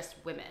group of just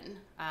women.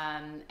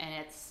 And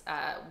it's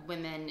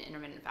women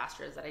intermittent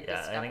fasters that I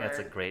discovered. I think that's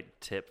a great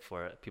tip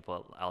for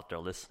people out there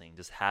listening,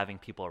 just having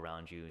people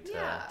around you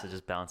to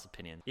just bounce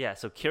opinions. Yeah,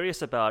 so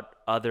curious about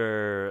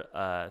other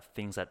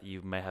things that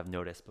you may have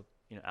noticed,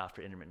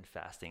 after intermittent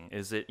fasting.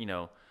 Is it,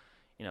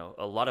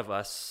 a lot of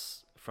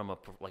us from a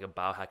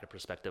biohacker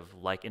perspective,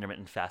 like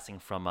intermittent fasting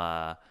from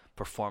a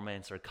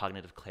performance or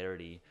cognitive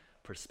clarity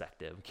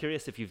perspective. I'm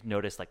curious if you've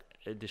noticed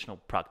additional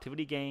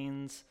productivity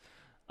gains,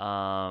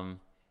 or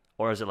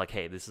is it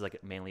hey, this is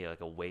mainly a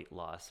weight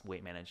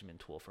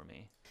management tool for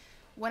me?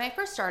 When I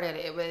first started,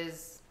 it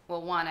was,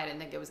 one, I didn't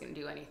think it was going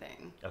to do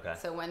anything. Okay.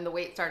 So when the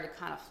weight started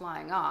kind of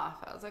flying off,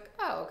 I was like,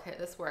 oh, okay,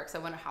 this works. I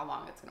wonder how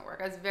long it's going to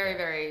work. I was very,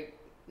 very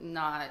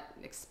not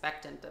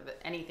expectant of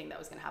anything that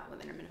was going to happen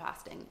with intermittent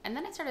fasting. And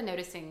then I started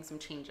noticing some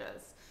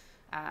changes.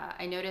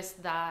 I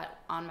noticed that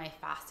on my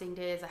fasting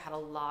days, I had a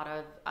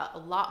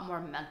lot more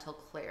mental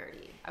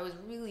clarity. I was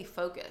really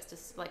focused.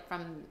 Just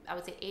from, I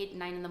would say 8,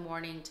 9 in the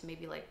morning to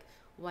maybe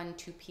 1,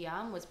 2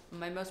 p.m. was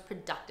my most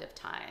productive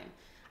time.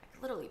 I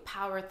could literally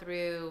power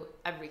through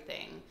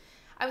everything.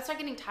 I would start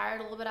getting tired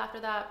a little bit after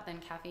that, but then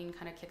caffeine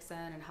kind of kicks in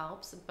and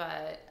helps.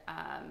 But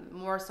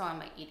more so on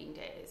my eating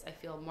days, I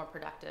feel more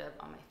productive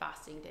on my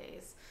fasting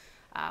days.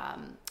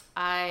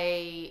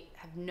 I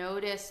have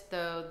noticed,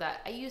 though,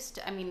 that I used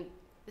to,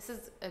 this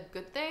is a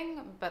good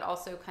thing, but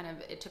also kind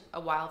of it took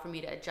a while for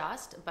me to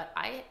adjust. But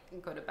I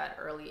go to bed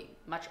early,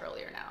 much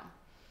earlier now.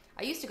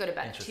 I used to go to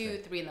bed at 2,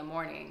 3 in the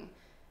morning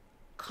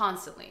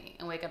constantly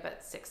and wake up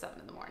at 6, 7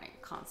 in the morning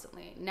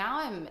constantly. Now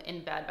I'm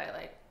in bed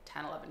by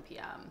 10, 11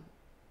 p.m.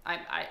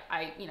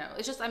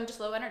 It's just, I'm just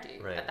low energy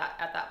at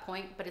that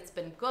point, but it's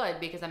been good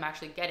because I'm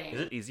actually getting.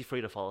 Is it easy for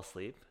you to fall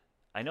asleep?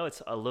 I know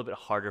it's a little bit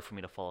harder for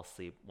me to fall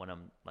asleep when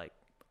I'm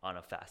on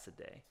a fasted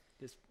day.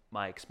 Just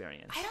my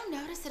experience. I don't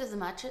notice it as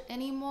much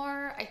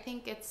anymore. I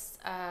think it's,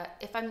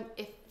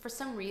 if for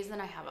some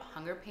reason I have a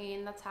hunger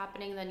pain that's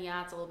happening, then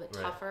it's a little bit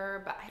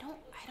tougher, but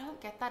I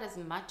don't get that as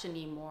much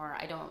anymore.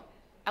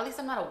 At least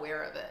I'm not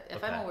aware of it.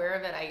 If I'm aware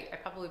of it, I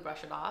probably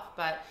brush it off,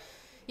 but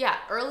yeah,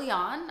 early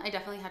on, I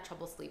definitely had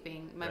trouble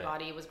sleeping. My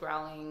body was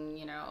growling,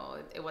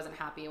 it wasn't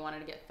happy, it wanted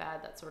to get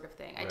fed, that sort of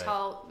thing. I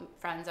tell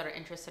friends that are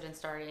interested in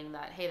starting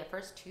that, hey, the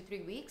first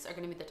 2-3 weeks are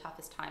going to be the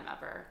toughest time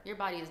ever. Your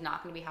body is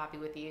not going to be happy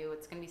with you.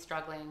 It's going to be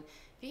struggling.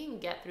 If you can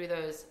get through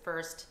those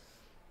first,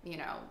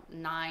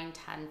 9,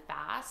 10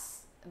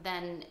 fasts,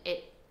 then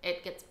it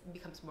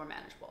becomes more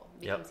manageable.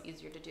 It becomes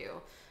easier to do.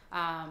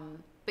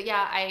 But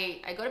yeah,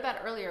 I go to bed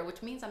earlier,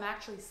 which means I'm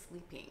actually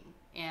sleeping.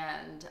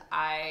 And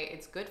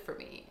it's good for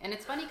me. And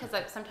it's funny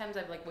because sometimes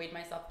I've weighed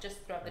myself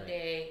just throughout the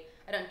day.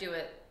 I don't do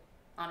it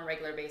on a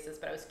regular basis,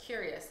 but I was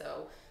curious.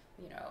 So,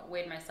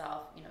 weighed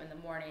myself, in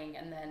the morning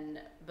and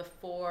then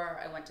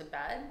before I went to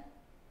bed.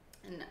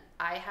 And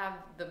I have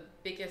the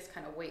biggest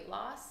kind of weight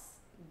loss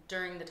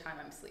during the time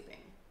I'm sleeping.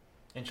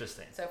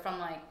 Interesting. So from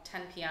like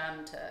 10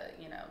 p.m. to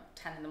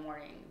 10 in the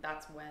morning,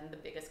 that's when the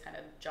biggest kind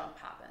of jump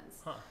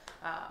happens. Huh.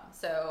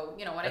 So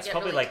when that's I get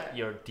probably really like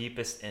your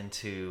deepest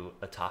into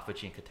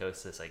autophagy and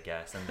ketosis, I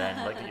guess, and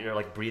then like you're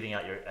like breathing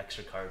out your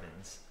extra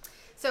carbons.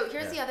 So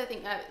here's the other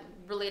thing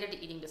related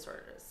to eating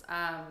disorders.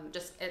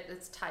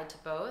 It's tied to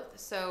both.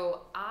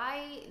 So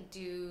I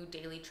do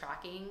daily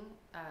tracking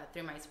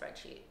through my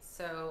spreadsheet.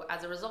 So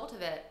as a result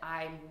of it,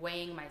 I'm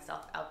weighing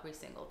myself every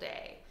single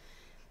day.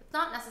 It's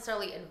not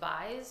necessarily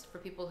advised for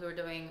people who are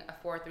doing a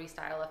 4-3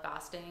 style of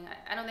fasting.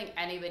 I don't think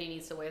anybody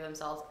needs to weigh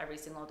themselves every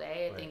single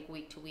day. I think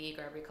week to week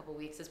or every couple of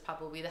weeks is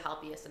probably the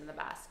healthiest and the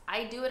best.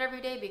 I do it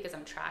every day because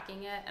I'm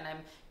tracking it and I'm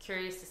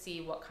curious to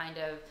see what kind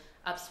of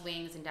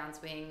upswings and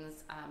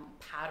downswings,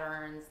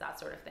 patterns, that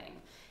sort of thing.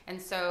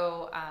 And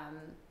so,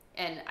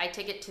 and I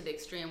take it to the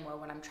extreme where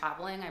when I'm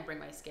traveling, I bring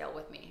my scale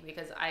with me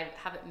because I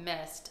haven't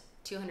missed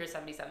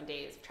 277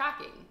 days of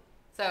tracking.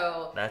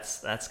 So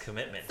that's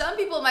commitment. Some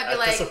people might be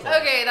like, discipline.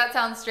 Okay, that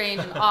sounds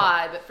strange and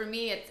odd, but for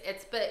me,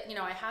 but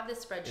I have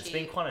this spreadsheet. It's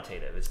being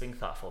quantitative. It's being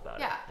thoughtful about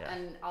it. Yeah,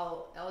 and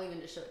I'll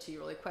even just show it to you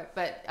really quick.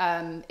 But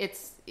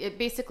it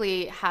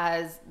basically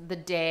has the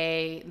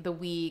day, the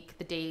week,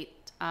 the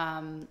date,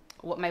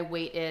 what my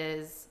weight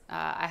is.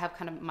 I have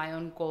kind of my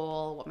own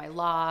goal, what my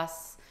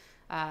loss,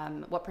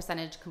 what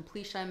percentage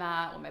completion I'm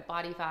at, what my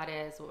body fat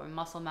is, what my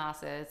muscle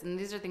mass is, and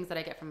these are things that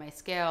I get from my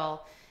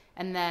scale,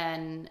 and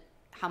then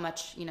how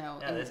much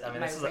this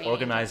is an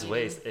organized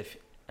ways.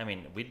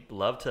 We'd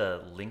love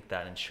to link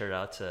that and share it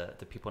out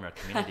to people in our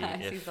community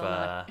if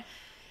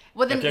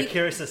they're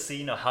curious to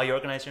see how you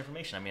organize your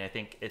information. I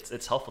think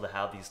it's helpful to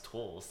have these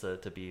tools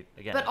to be,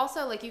 again, but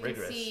also like you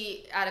rigorous. Can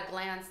see at a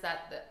glance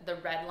that the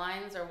red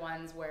lines are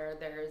ones where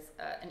there's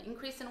an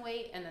increase in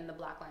weight, and then the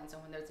black lines are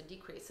when there's a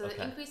decrease. So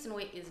the increase in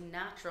weight is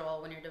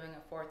natural when you're doing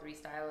a 4-3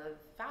 style of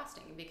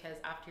fasting, because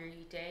after you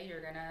eat day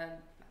you're gonna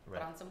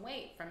put on some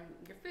weight from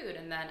your food,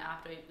 and then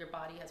after your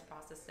body has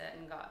processed it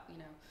and got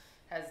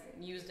has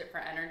used it for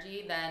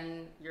energy,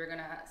 then you're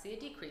gonna see a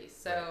decrease.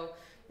 So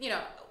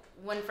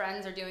when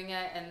friends are doing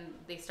it and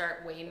they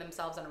start weighing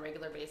themselves on a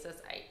regular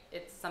basis,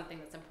 it's something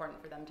that's important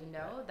for them to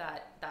know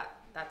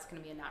that's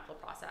going to be a natural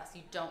process.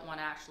 You don't want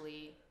to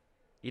actually.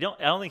 You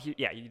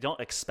don't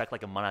expect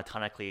like a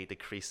monotonically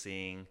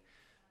decreasing,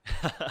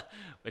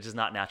 which is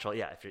not natural.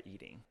 Yeah, if you're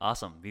eating.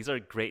 Awesome. These are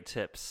great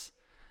tips.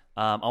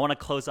 I want to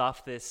close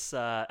off this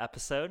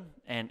episode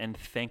and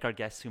thank our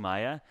guest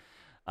Sumaya.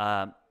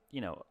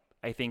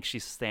 I think she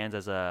stands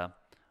as a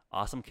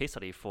awesome case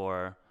study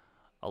for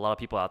a lot of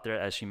people out there.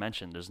 As she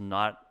mentioned, there's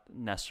not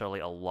necessarily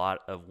a lot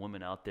of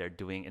women out there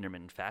doing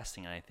intermittent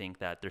fasting, and I think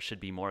that there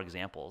should be more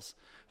examples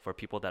for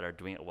people that are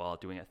doing it well,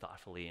 doing it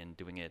thoughtfully, and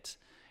doing it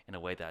in a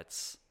way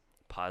that's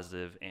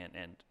positive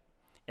and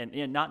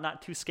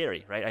not too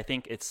scary, right? I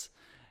think it's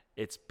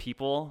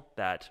people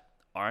that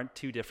aren't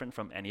too different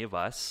from any of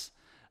us,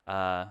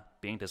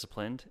 being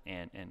disciplined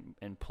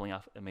and pulling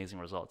off amazing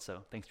results.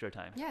 So thanks for your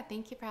time. Yeah,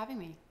 thank you for having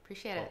me.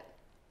 Appreciate it.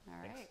 All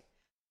right. Thanks.